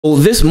Well,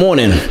 this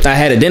morning I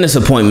had a dentist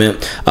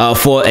appointment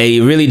for a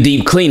really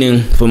deep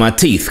cleaning for my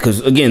teeth.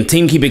 Because again,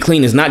 Team Keep It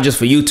Clean is not just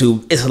for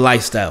YouTube; it's a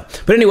lifestyle.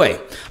 But anyway,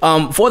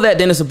 for that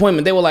dentist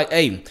appointment, they were like,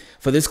 "Hey,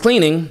 for this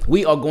cleaning,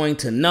 we are going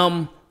to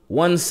numb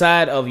one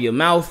side of your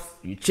mouth,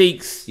 your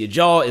cheeks, your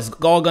jaw. It's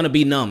all gonna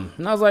be numb."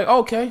 And I was like,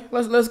 "Okay,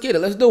 let's get it.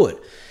 Let's do it."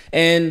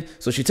 And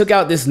so she took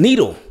out this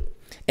needle,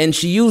 and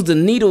she used the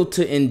needle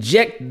to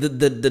inject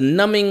the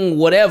numbing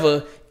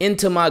whatever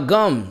into my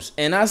gums.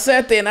 And I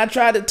sat there and I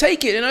tried to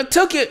take it and I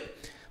took it.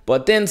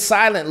 But then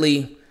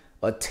silently,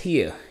 a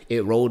tear,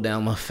 it rolled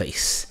down my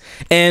face.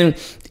 And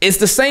it's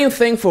the same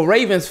thing for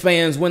Ravens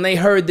fans when they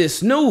heard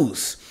this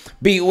news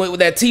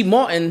that T.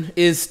 Martin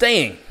is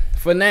staying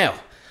for now.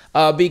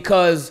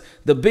 Because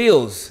the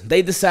Bills,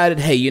 they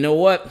decided, hey, you know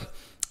what?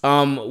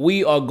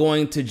 We are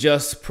going to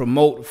just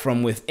promote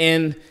from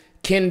within.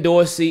 Ken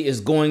Dorsey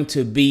is going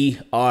to be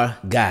our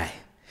guy.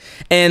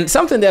 And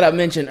something that I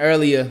mentioned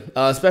earlier,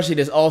 especially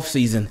this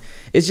offseason,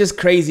 it's just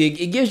crazy.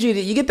 It gives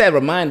you get that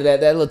reminder,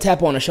 that little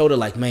tap on the shoulder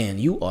like, man,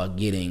 you are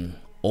getting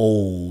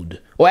old.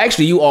 Or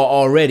actually, you are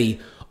already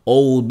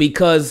old,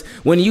 because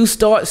when you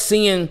start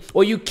seeing,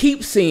 or you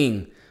keep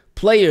seeing,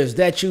 players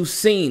that you've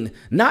seen,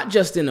 not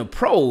just in the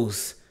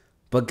pros,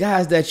 but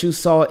guys that you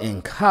saw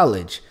in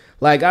college.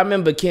 Like, I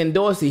remember Ken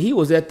Dorsey, he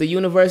was at the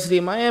University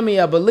of Miami,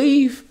 I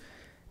believe.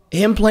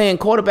 Him playing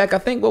quarterback, I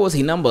think, what was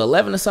he, number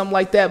 11 or something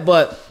like that?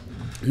 But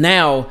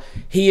now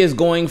he is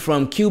going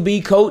from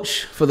QB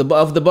coach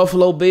of the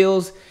Buffalo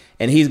Bills,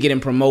 and he's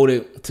getting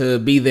promoted to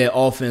be their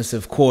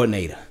offensive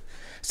coordinator.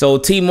 So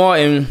T.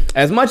 Martin,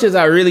 as much as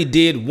I really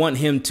did want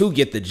him to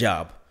get the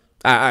job,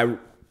 I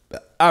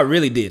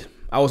really did.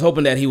 I was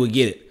hoping that he would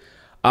get it,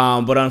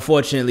 but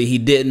unfortunately he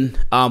didn't.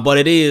 But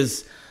it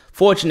is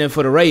fortunate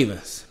for the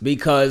Ravens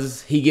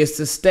because he gets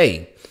to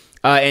stay.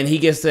 And he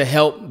gets to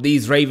help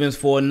these Ravens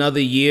for another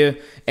year.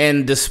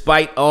 And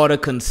despite all the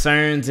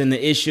concerns and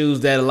the issues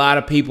that a lot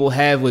of people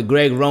have with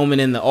Greg Roman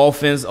in the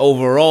offense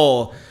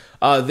overall,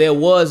 there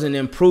was an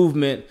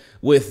improvement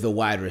with the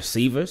wide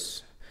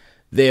receivers.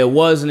 There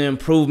was an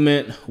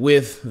improvement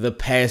with the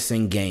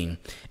passing game.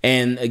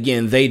 And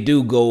again, they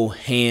do go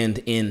hand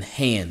in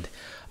hand.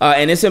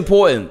 And it's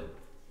important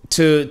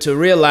to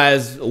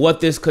realize what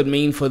this could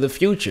mean for the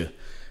future.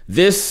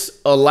 This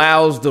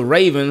allows the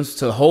Ravens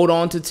to hold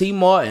on to T.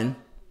 Martin,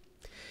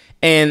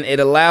 and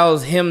it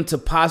allows him to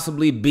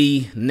possibly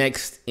be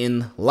next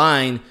in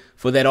line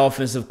for that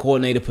offensive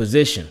coordinator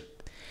position.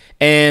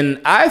 And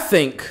I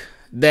think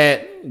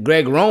that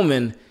Greg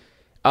Roman,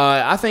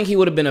 I think he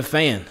would have been a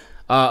fan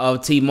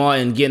of T.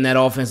 Martin getting that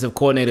offensive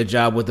coordinator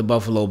job with the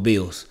Buffalo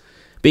Bills,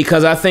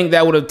 because I think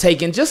that would have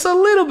taken just a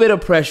little bit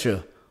of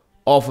pressure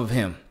off of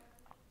him.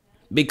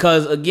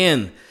 Because,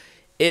 again,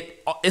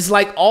 it's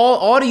like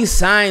all these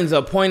signs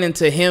are pointing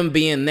to him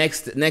being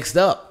next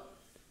up.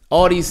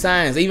 All these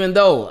signs, even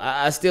though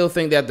I still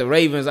think that the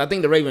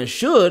Ravens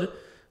should,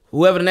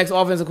 whoever the next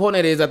offensive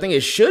coordinator is, I think it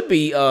should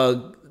be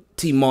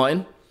T.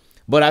 Martin.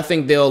 But I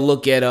think they'll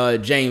look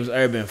at James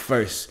Urban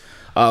first.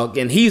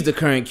 And he's the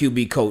current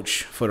QB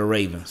coach for the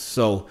Ravens.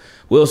 So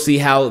we'll see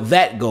how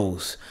that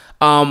goes.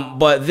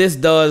 But this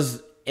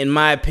does, in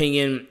my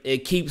opinion,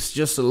 it keeps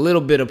just a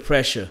little bit of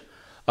pressure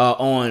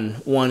on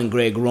one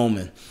Greg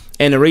Roman.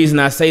 And the reason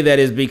I say that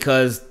is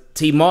because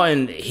T.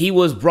 Martin, he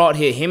was brought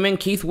here, him and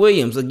Keith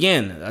Williams.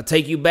 Again, I'll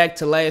take you back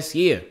to last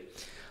year.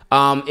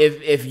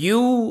 If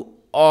you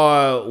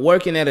are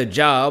working at a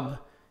job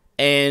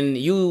and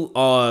you're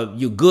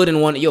great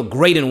in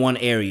one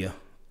area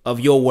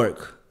of your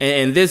work,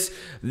 and this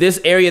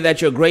area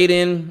that you're great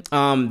in,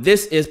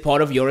 this is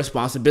part of your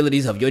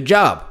responsibilities of your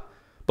job.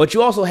 But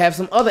you also have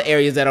some other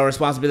areas that are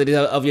responsibilities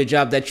of your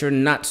job that you're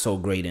not so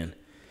great in.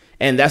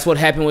 And that's what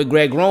happened with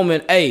Greg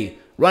Roman. Hey,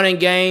 running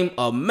game,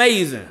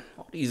 amazing.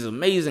 All these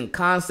amazing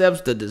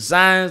concepts, the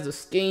designs, the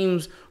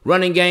schemes,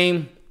 running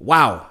game,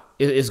 wow,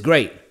 it's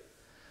great.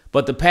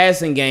 But the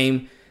passing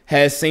game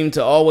has seemed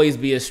to always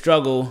be a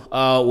struggle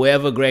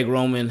wherever Greg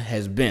Roman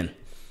has been.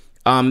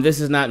 This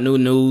is not new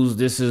news.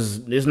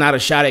 There's not a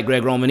shot at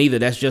Greg Roman either.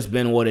 That's just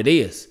been what it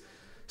is.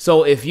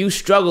 So if you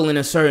struggle in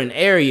a certain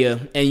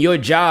area and your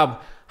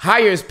job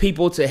hires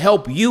people to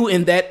help you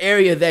in that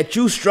area that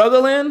you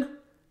struggle in,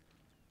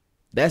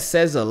 that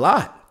says a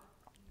lot.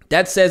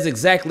 That says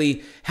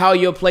exactly how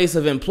your place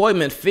of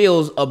employment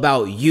feels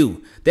about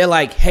you. They're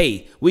like,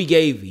 hey, we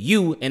gave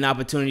you an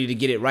opportunity to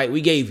get it right.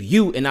 We gave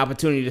you an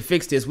opportunity to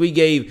fix this. We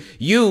gave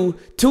you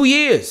 2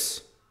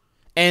 years.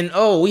 And,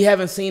 we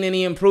haven't seen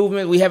any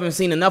improvement. We haven't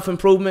seen enough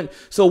improvement.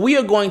 So we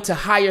are going to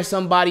hire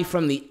somebody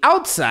from the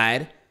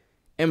outside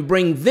and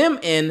bring them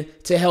in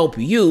to help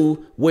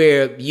you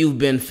where you've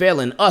been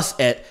failing us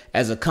at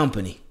as a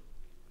company.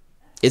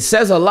 It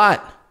says a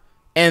lot.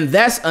 And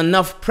that's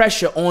enough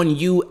pressure on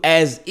you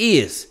as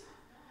is.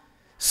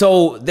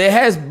 So there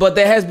has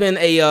been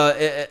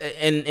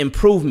an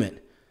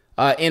improvement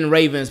in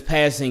Ravens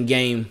passing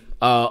game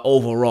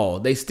overall.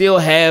 They still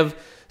have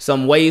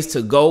some ways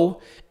to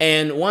go.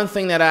 And one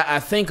thing that I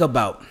think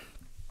about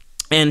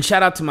And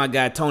shout out to my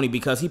guy Tony,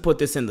 because he put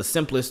this in the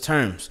simplest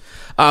terms.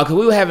 Because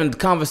we were having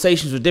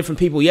conversations with different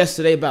people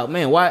yesterday about,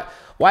 man,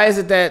 why is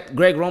it that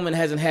Greg Roman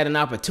hasn't had an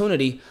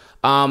opportunity?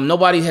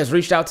 Nobody has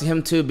reached out to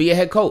him to be a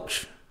head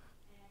coach.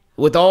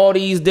 With all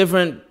these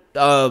different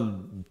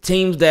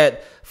teams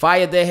that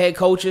fired their head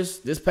coaches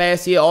this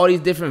past year, all these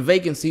different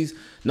vacancies,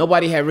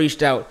 nobody had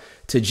reached out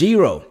to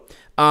Giro.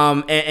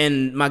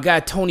 And my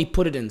guy Tony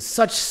put it in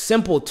such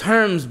simple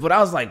terms, but I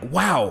was like,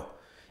 wow.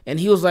 And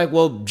he was like,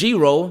 well,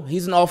 Giro,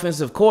 he's an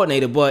offensive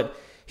coordinator, but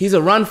he's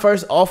a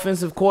run-first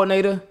offensive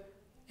coordinator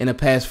in a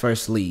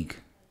pass-first league.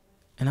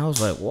 And I was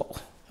like, whoa.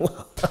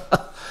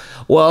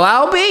 Well,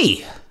 I'll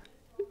be.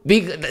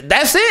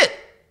 That's it.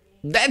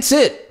 That's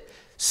it.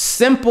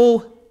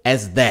 Simple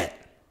as that.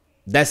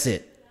 That's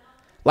it.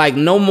 Like,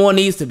 no more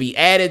needs to be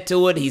added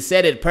to it. He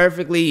said it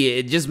perfectly.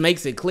 It just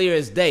makes it clear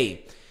as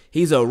day.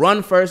 He's a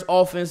run-first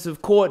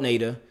offensive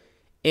coordinator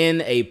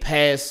in a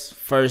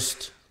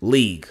pass-first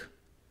league.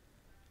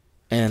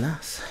 And I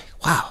was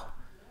like, wow.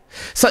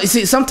 So, you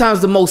see, sometimes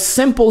the most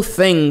simple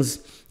things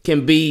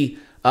can be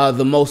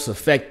the most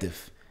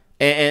effective.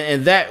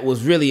 And that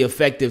was really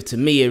effective to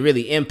me. It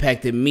really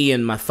impacted me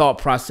and my thought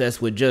process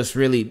with just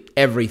really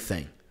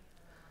everything.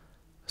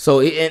 So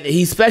and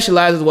he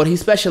specializes what he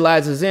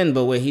specializes in,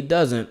 but where he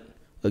doesn't,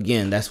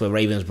 again, that's where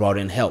Ravens brought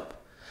in help.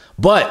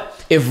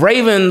 But if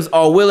Ravens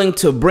are willing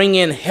to bring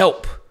in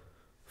help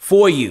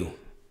for you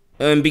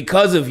and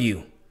because of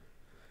you,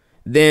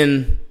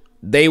 then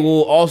they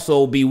will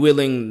also be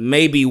willing,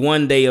 maybe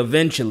one day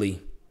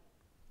eventually,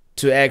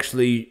 to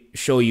actually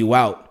show you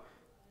out.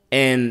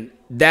 And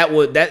that's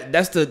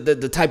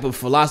the type of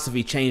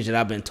philosophy change that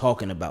I've been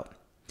talking about.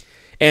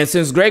 And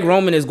since Greg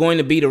Roman is going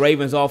to be the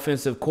Ravens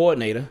offensive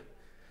coordinator,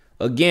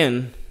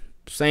 again,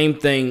 same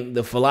thing,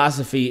 the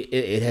philosophy,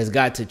 it has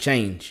got to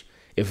change.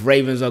 If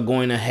Ravens are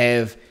going to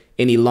have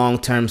any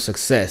long-term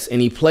success,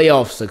 any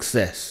playoff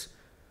success,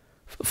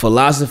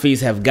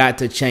 philosophies have got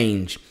to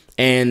change.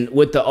 And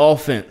with the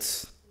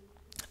offense,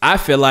 I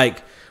feel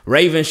like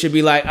Ravens should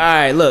be like, all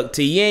right, look,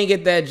 till you ain't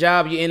get that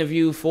job you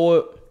interviewed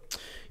for,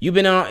 you've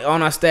been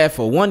on our staff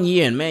for 1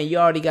 year, and man, you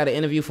already got an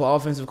interview for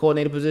offensive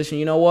coordinator position.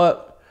 You know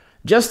what?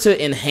 Just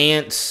to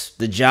enhance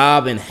the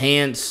job,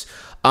 enhance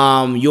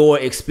your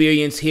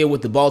experience here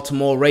with the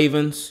Baltimore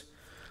Ravens,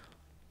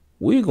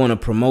 we're going to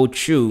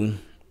promote you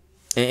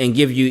and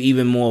give you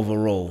even more of a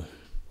role.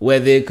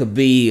 Whether it could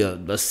be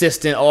an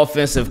assistant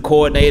offensive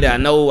coordinator. I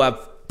know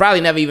I've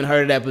probably never even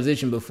heard of that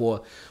position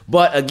before.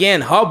 But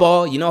again,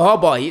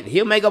 Harbaugh,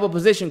 he'll make up a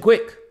position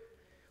quick.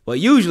 But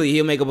usually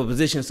he'll make up a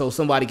position so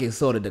somebody can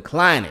sort of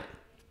decline it.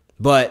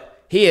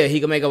 But here he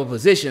can make up a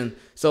position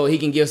so he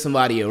can give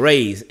somebody a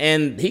raise.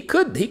 And he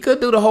could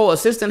do the whole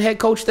assistant head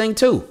coach thing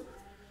too.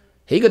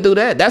 He could do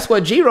that. That's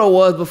what Giro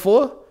was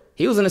before.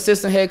 He was an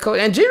assistant head coach.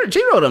 And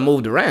Giro done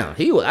moved around.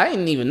 I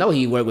didn't even know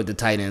he worked with the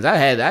tight ends.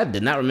 I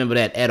did not remember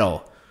that at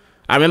all.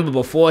 I remember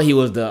before he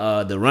was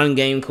the run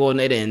game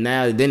coordinator, and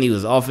then he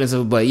was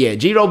offensive. But yeah,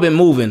 Giro been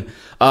moving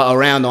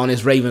around on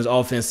his Ravens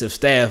offensive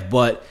staff.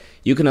 But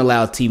you can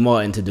allow T.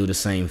 Martin to do the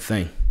same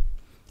thing.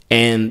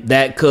 And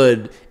that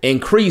could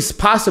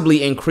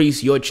possibly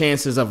increase your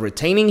chances of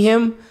retaining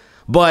him.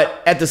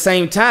 But at the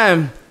same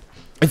time,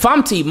 if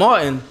I'm T.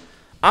 Martin,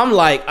 I'm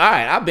like, all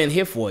right, I've been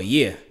here for a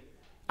year.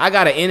 I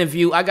got an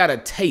interview. I got a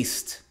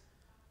taste.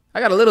 I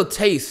got a little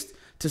taste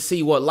to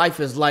see what life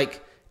is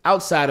like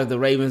outside of the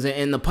Ravens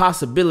and the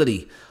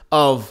possibility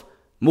of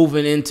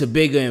moving into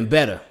bigger and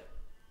better.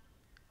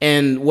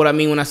 And what I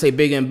mean when I say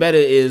bigger and better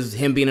is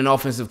him being an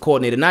offensive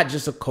coordinator, not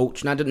just a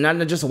coach, not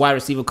just a wide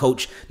receiver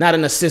coach, not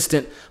an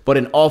assistant, but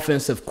an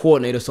offensive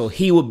coordinator. So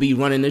he would be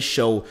running the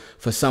show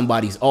for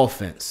somebody's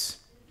offense.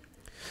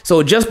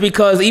 So just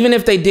because, even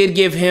if they did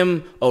give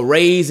him a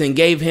raise and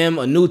gave him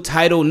a new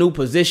title, new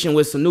position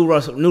with some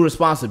new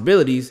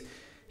responsibilities,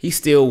 he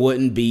still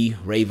wouldn't be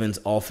Ravens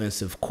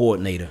offensive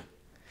coordinator.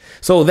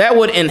 So that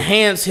would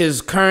enhance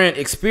his current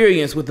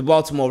experience with the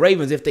Baltimore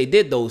Ravens if they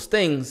did those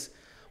things,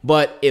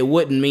 but it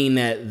wouldn't mean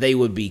that they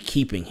would be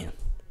keeping him.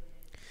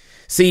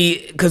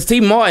 See, because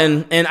T.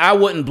 Martin, and I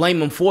wouldn't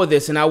blame him for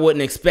this, and I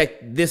wouldn't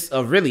expect this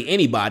of really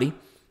anybody,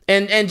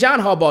 and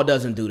John Harbaugh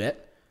doesn't do that.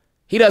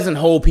 He doesn't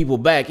hold people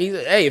back.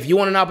 Hey, if you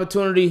want an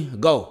opportunity,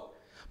 go.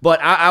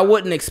 But I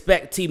wouldn't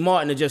expect T.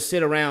 Martin to just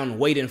sit around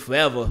waiting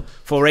forever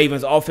for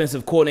Ravens'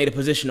 offensive coordinator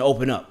position to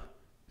open up.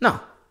 No.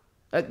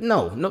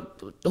 No.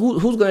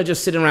 Who's going to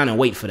just sit around and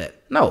wait for that?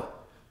 No.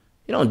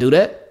 You don't do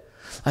that.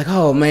 Like,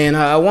 oh, man,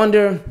 I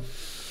wonder,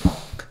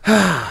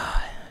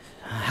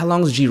 how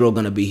long is Giro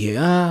going to be here?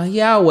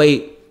 Yeah, I'll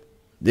wait.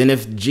 Then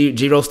if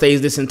Giro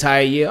stays this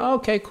entire year,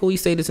 okay, cool, he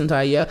stayed this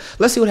entire year.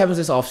 Let's see what happens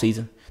this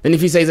offseason. Then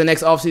if he stays the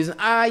next offseason,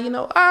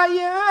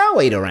 yeah, I'll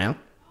wait around.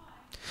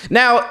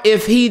 Now,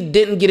 if he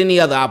didn't get any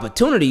other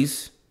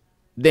opportunities,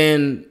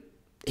 then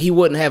he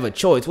wouldn't have a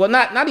choice. Well,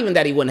 not even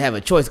that he wouldn't have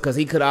a choice, because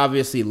he could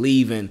obviously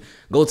leave and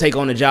go take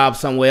on a job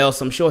somewhere else.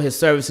 I'm sure his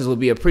services would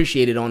be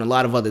appreciated on a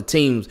lot of other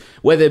teams,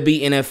 whether it be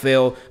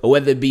NFL or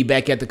whether it be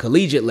back at the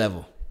collegiate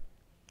level.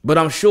 But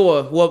I'm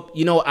sure,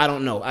 I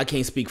don't know. I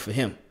can't speak for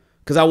him.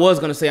 Because I was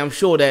going to say, I'm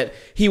sure that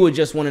he would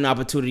just want an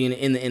opportunity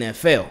in the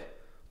NFL.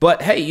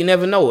 But hey, you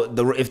never know.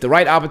 If the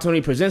right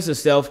opportunity presents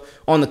itself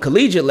on the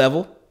collegiate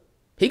level,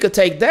 he could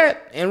take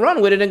that and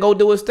run with it and go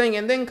do his thing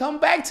and then come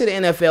back to the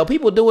NFL.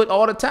 People do it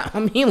all the time. I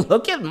mean,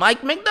 look at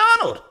Mike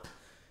McDonald.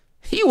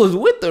 He was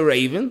with the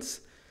Ravens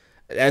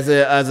as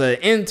an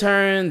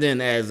intern, then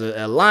as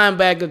a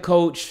linebacker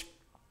coach.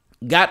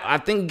 I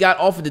think got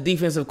offered the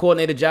defensive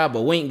coordinator job,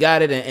 but Wink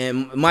got it,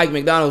 and Mike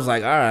McDonald was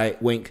like, all right,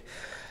 Wink,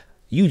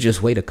 you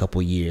just wait a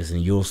couple years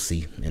and you'll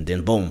see. And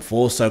then boom,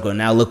 full circle.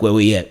 Now look where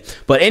we at.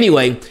 But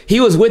anyway, he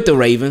was with the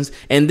Ravens,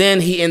 and then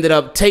he ended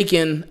up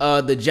taking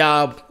the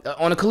job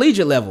on a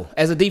collegiate level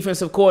as a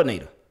defensive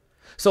coordinator.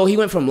 So he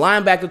went from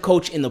linebacker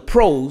coach in the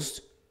pros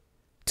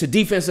to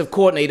defensive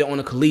coordinator on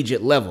a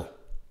collegiate level.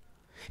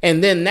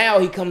 And then now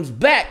he comes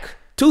back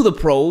to the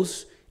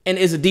pros and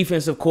is a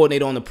defensive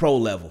coordinator on the pro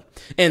level.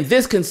 And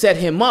this can set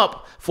him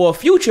up for a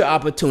future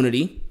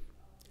opportunity,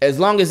 as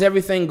long as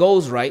everything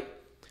goes right,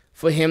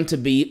 for him to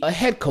be a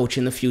head coach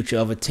in the future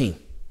of a team.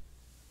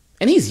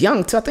 And he's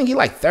young too. I think he's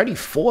like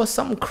 34,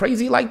 something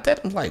crazy like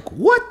that. I'm like,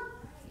 what?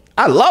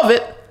 I love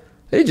it.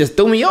 It just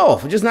threw me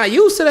off. I'm just not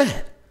used to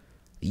that.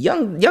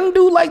 Young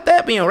dude like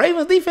that being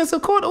Ravens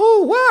defensive coordinator.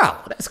 Oh,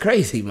 wow. That's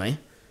crazy, man.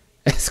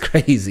 That's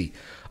crazy.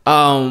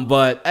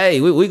 But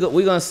hey, we're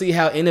gonna see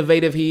how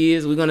innovative he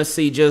is. We're gonna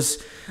see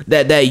just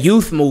that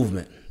youth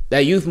movement.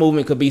 That youth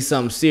movement could be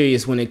something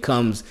serious when it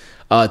comes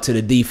to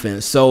the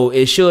defense. So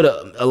it should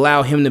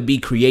allow him to be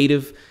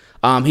creative.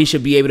 He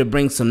should be able to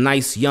bring some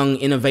nice, young,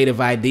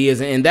 innovative ideas,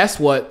 and that's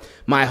what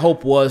my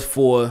hope was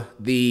for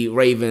the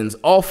Ravens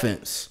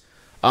offense.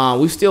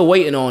 We're still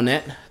waiting on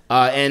that,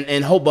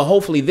 but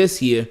hopefully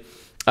this year,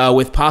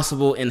 with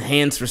possible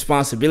enhanced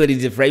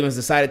responsibilities, if Ravens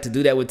decided to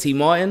do that with T.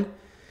 Martin,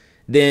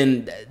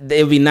 then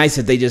it would be nice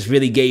if they just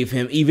really gave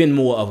him even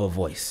more of a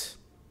voice,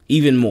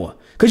 even more.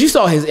 Because you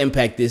saw his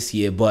impact this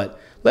year, but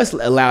let's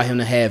allow him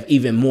to have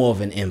even more of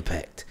an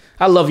impact.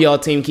 I love y'all,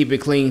 team. Keep it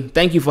clean.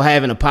 Thank you for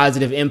having a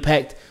positive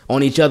impact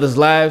on each other's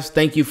lives.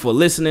 Thank you for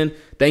listening.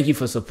 Thank you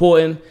for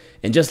supporting.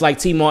 And just like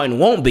T. Martin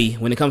won't be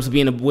when it comes to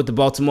being with the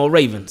Baltimore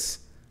Ravens,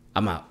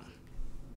 I'm out.